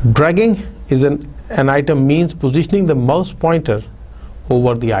 Dragging is an item means positioning the mouse pointer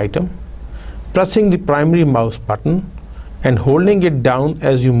over the item, pressing the primary mouse button, and holding it down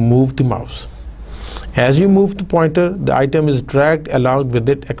as you move the mouse. As you move the pointer, the item is dragged along with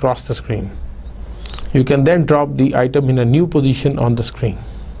it across the screen. You can then drop the item in a new position on the screen.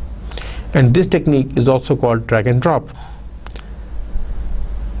 And this technique is also called drag and drop.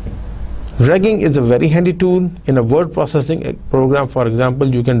 Dragging is a very handy tool in a word processing program. For example,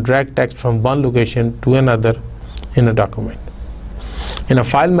 you can drag text from one location to another in a document. In a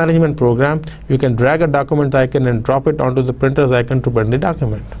file management program, you can drag a document icon and drop it onto the printer's icon to print the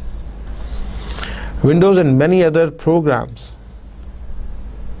document. Windows and many other programs,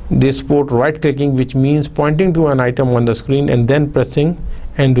 they support right-clicking, which means pointing to an item on the screen and then pressing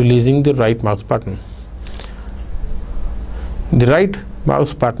and releasing the right mouse button. The right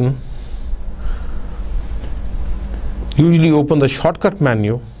mouse button usually opens the shortcut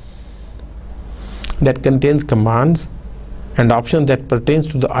menu that contains commands and options that pertains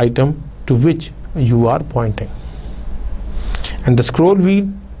to the item to which you are pointing. And the scroll wheel,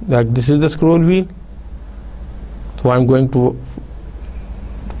 like this is the scroll wheel, so I'm going to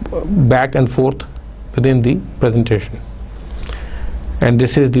back and forth within the presentation. And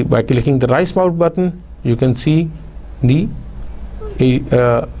this is by clicking the right mouse button, you can see the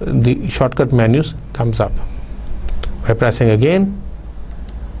shortcut menus comes up. By pressing again,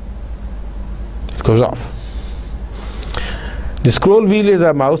 it goes off. The scroll wheel is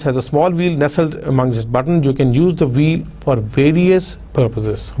a mouse, has a small wheel nestled among its buttons. You can use the wheel for various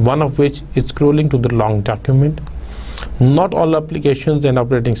purposes, one of which is scrolling to the long document. Not all applications and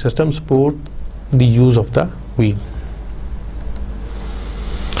operating systems support the use of the wheel.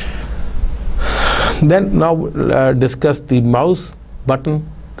 Then now discuss the mouse button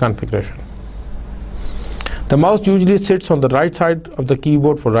configuration. The mouse usually sits on the right side of the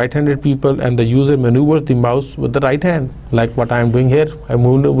keyboard for right-handed people, and the user maneuvers the mouse with the right hand, like what I am doing here. I'm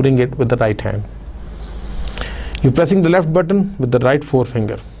maneuvering it with the right hand. You're pressing the left button with the right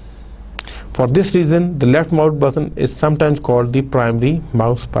forefinger. For this reason, the left mouse button is sometimes called the primary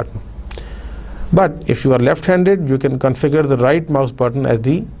mouse button. But if you are left-handed, you can configure the right mouse button as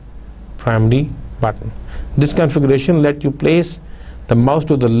the primary button. This configuration lets you place the mouse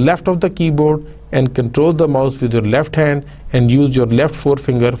to the left of the keyboard and control the mouse with your left hand and use your left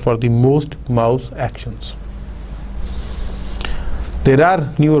forefinger for the most mouse actions. There are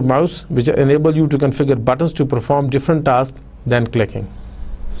newer mouse which enable you to configure buttons to perform different tasks than clicking.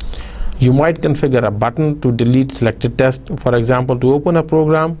 You might configure a button to delete selected text, for example, to open a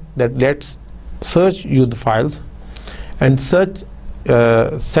program that lets search you the files, and such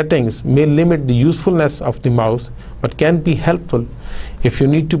settings may limit the usefulness of the mouse but can be helpful if you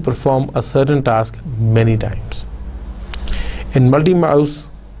need to perform a certain task many times. In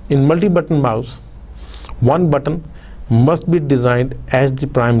multi-button mouse, one button must be designed as the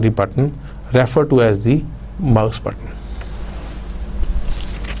primary button, referred to as the mouse button.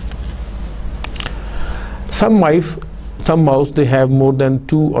 Some mouse they have more than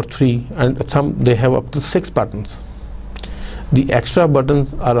 2 or 3, and some they have up to 6 buttons. The extra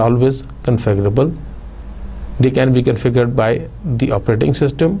buttons are always configurable. They can be configured by the operating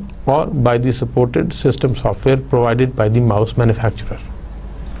system or by the supported system software provided by the mouse manufacturer.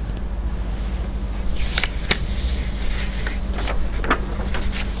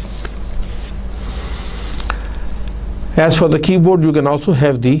 As for the keyboard, you can also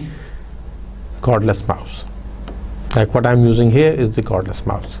have the cordless mouse. Like what I'm using here is the cordless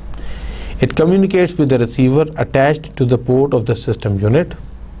mouse. It communicates with the receiver attached to the port of the system unit.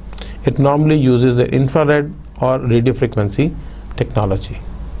 It normally uses the infrared or radio frequency technology.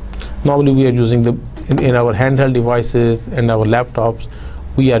 Normally we are using in our handheld devices and our laptops,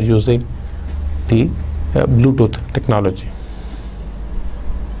 we are using the Bluetooth technology.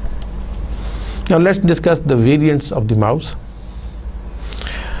 Now let's discuss the variants of the mouse.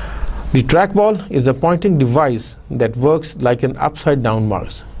 The trackball is a pointing device that works like an upside down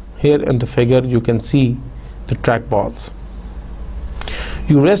mouse. Here in the figure you can see the trackballs.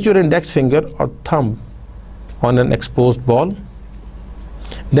 You rest your index finger or thumb on an exposed ball,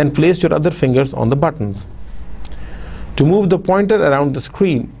 then place your other fingers on the buttons. To move the pointer around the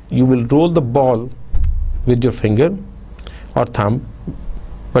screen, you will roll the ball with your finger or thumb,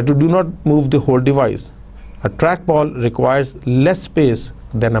 but you do not move the whole device. A trackball requires less space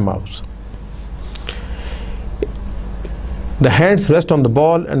than a mouse. The hands rest on the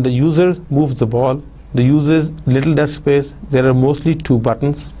ball and the user moves the ball. The user's little desk space. There are mostly 2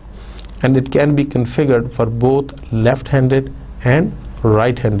 buttons, and it can be configured for both left-handed and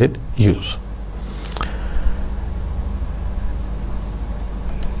right-handed use.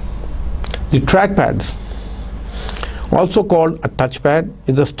 The trackpads, also called a touchpad,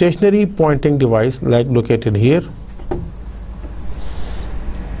 is a stationary pointing device like located here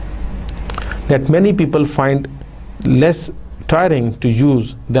that many people find less tiring to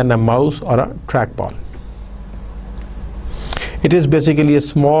use than a mouse or a trackball. It is basically a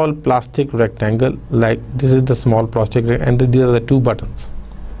small plastic rectangle, like this is the small plastic and these are the 2 buttons.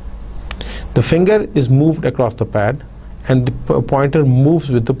 The finger is moved across the pad and the pointer moves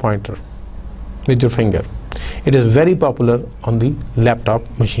with the pointer with your finger. It is very popular on the laptop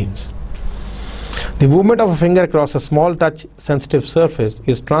machines. The movement of a finger across a small touch sensitive surface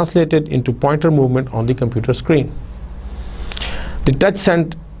is translated into pointer movement on the computer screen. The touch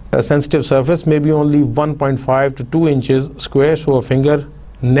sensitive surface may be only 1.5 to 2 inches square, so a finger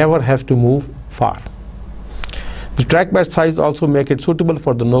never has to move far. The trackpad size also make it suitable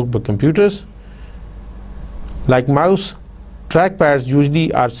for the notebook computers. Like mouse, trackpads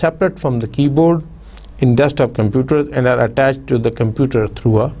usually are separate from the keyboard in desktop computers and are attached to the computer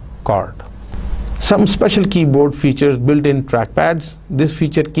through a cord. Some special keyboard features built in trackpads. This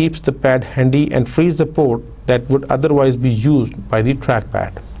feature keeps the pad handy and frees the port that would otherwise be used by the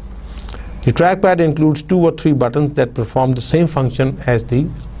trackpad. The trackpad includes 2 or 3 buttons that perform the same function as the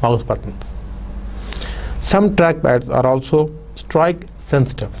mouse buttons. Some trackpads are also strike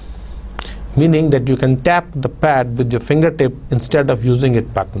sensitive, meaning that you can tap the pad with your fingertip instead of using its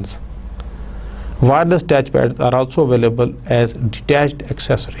buttons. Wireless touchpads are also available as detached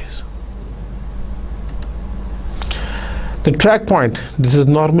accessories. The track point, this is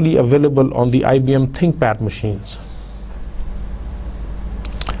normally available on the IBM ThinkPad machines.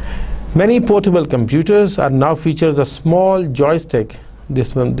 Many portable computers are now features a small joystick,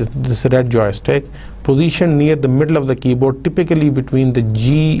 this red joystick, positioned near the middle of the keyboard, typically between the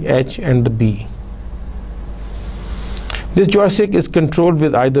G, H and the B. This joystick is controlled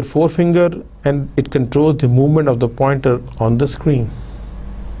with either forefinger and it controls the movement of the pointer on the screen.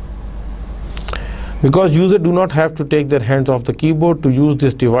 Because users do not have to take their hands off the keyboard to use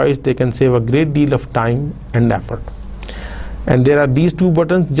this device, they can save a great deal of time and effort. And there are these 2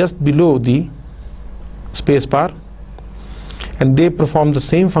 buttons just below the space bar, and they perform the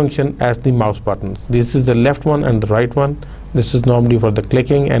same function as the mouse buttons. This is the left one and the right one. This is normally for the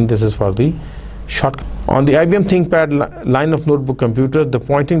clicking and this is for the shortcut. On the IBM ThinkPad line of notebook computers, the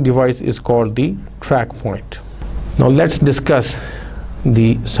pointing device is called the track point. Now let's discuss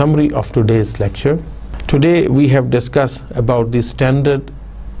the summary of today's lecture. Today we have discussed about the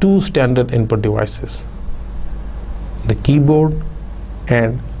 2 standard input devices, the keyboard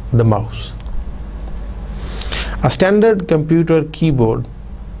and the mouse. A standard computer keyboard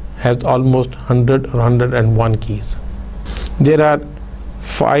has almost 100 or 101 keys. There are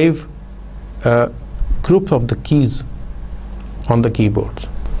 5 groups of the keys on the keyboards.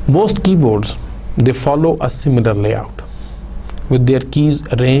 Most keyboards, they follow a similar layout with their keys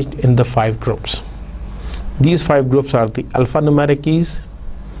arranged in the 5 groups. These 5 groups are the alphanumeric keys,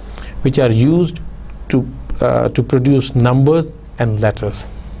 which are used to produce numbers and letters.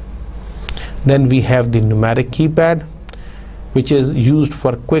 Then we have the numeric keypad, which is used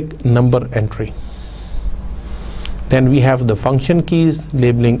for quick number entry. Then we have the function keys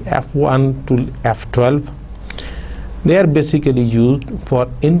labeling F1 to F12. They are basically used for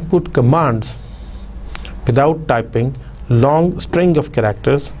input commands without typing long string of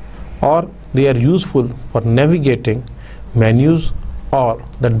characters, or they are useful for navigating menus or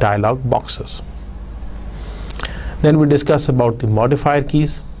the dialog boxes. Then we discuss about the modifier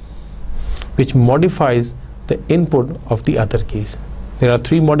keys, which modifies the input of the other keys. There are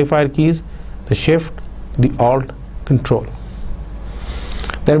 3 modifier keys: the shift, the alt, control.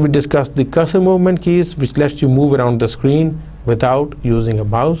 Then we discuss the cursor movement keys, which lets you move around the screen without using a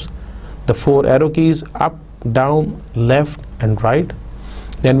mouse. The 4 arrow keys: up, down, left and right.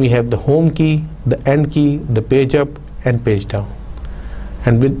 Then we have the home key, the end key, the page up and page down.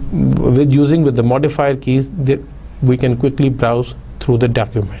 and with the modifier keys we can quickly browse through the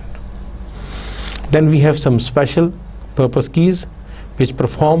document. Then we have some special purpose keys which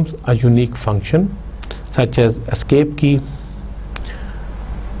performs a unique function, such as escape key,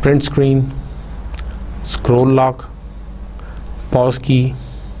 print screen, scroll lock, pause key.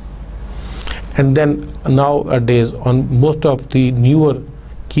 And then nowadays on most of the newer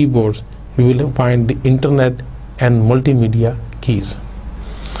keyboards you will find the internet and multimedia keys,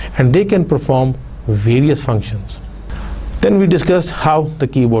 and they can perform various functions. Then we discussed how the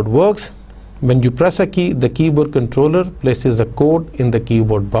keyboard works. When you press a key, the keyboard controller places a code in the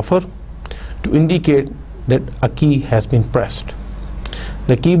keyboard buffer to indicate that a key has been pressed.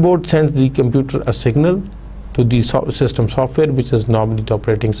 The keyboard sends the computer a signal to the system software, which is normally the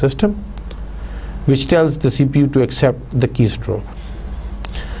operating system, which tells the CPU to accept the keystroke.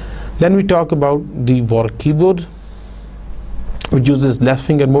 Then we talk about the work keyboard, which uses less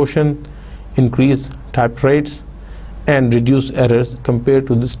finger motion, increase type rates, and reduce errors compared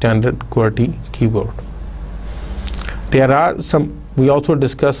to the standard QWERTY keyboard. We also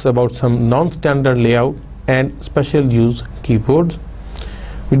discuss about some non-standard layout and special use keyboards.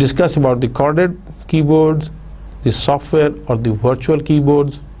 We discuss about the corded keyboards, the software or the virtual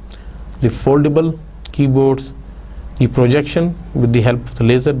keyboards, the foldable keyboards, the projection with the help of the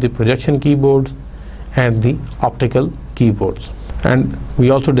laser, the projection keyboards, and the optical keyboards. And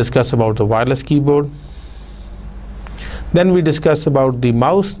we also discuss about the wireless keyboard. Then we discuss about the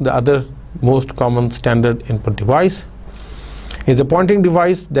mouse. The other most common standard input device is a pointing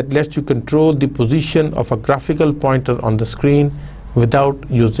device that lets you control the position of a graphical pointer on the screen without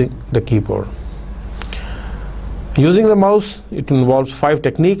using the keyboard. Using the mouse, it involves 5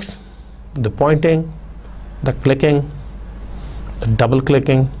 techniques: the pointing, the clicking, the double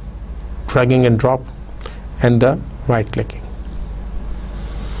clicking, dragging and drop, and the right clicking.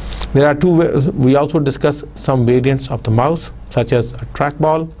 There are we also discuss some variants of the mouse, such as a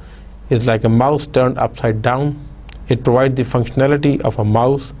trackball is like a mouse turned upside down. It provides the functionality of a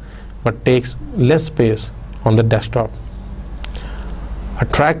mouse but takes less space on the desktop. A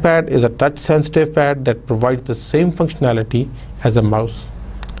trackpad is a touch-sensitive pad that provides the same functionality as a mouse.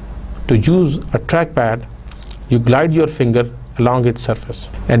 To use a trackpad, you glide your finger along its surface.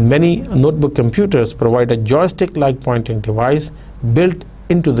 And many notebook computers provide a joystick-like pointing device built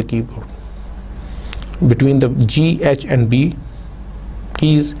into the keyboard. Between the G, H, and B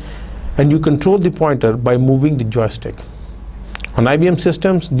keys, and you control the pointer by moving the joystick. On IBM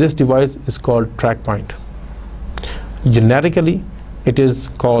systems, this device is called TrackPoint. Generically, it is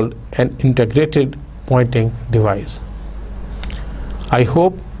called an integrated pointing device. I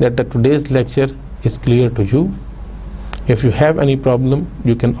hope that today's lecture is clear to you. If you have any problem,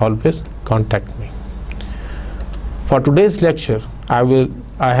 you can always contact me. For today's lecture,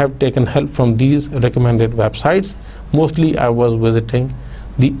 I have taken help from these recommended websites. Mostly I was visiting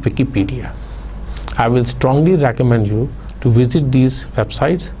the Wikipedia. I will strongly recommend you to visit these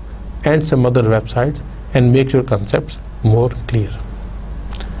websites and some other websites and make your concepts more clear.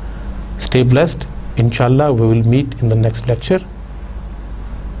 Stay blessed. Inshallah, we will meet in the next lecture.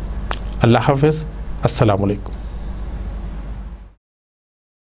 Allah Hafiz. Assalamu alaikum.